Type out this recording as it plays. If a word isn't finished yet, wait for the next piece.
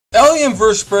Alien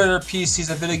vs. Predator PC is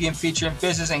a video game featuring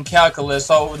physics and calculus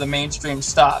all over the mainstream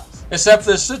stop. Except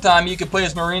for this time, you can play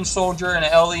as Marine Soldier, an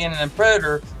Alien, and a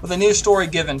Predator with a new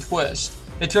story-given twist.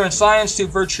 They turn science to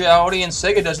virtuality, and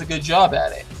Sega does a good job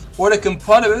at it. What a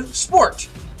competitive sport!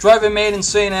 Driving made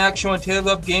insane action with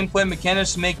tailored-up gameplay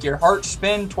mechanics to make your heart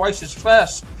spin twice as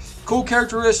fast. Cool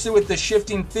characteristic with the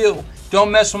shifting feel. Don't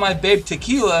mess with my babe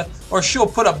Tequila, or she'll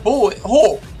put a bullet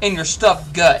hole in your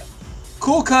stuffed gut.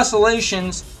 Cool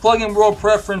constellations, plug-in world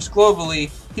preference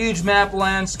globally, huge map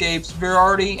landscapes,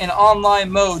 variety, and online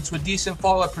modes with decent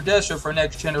Fallout Predecessor for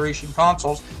next-generation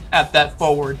consoles at that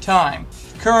forward time.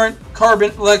 Current carbon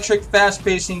electric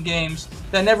fast-pacing games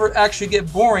that never actually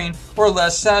get boring or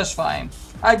less satisfying.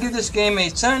 I give this game a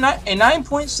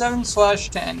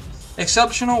 9.7/10.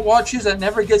 Exceptional watches that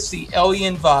never gets the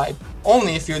alien vibe.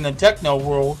 Only if you're in the techno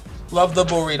world. Love the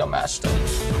Burrito Master.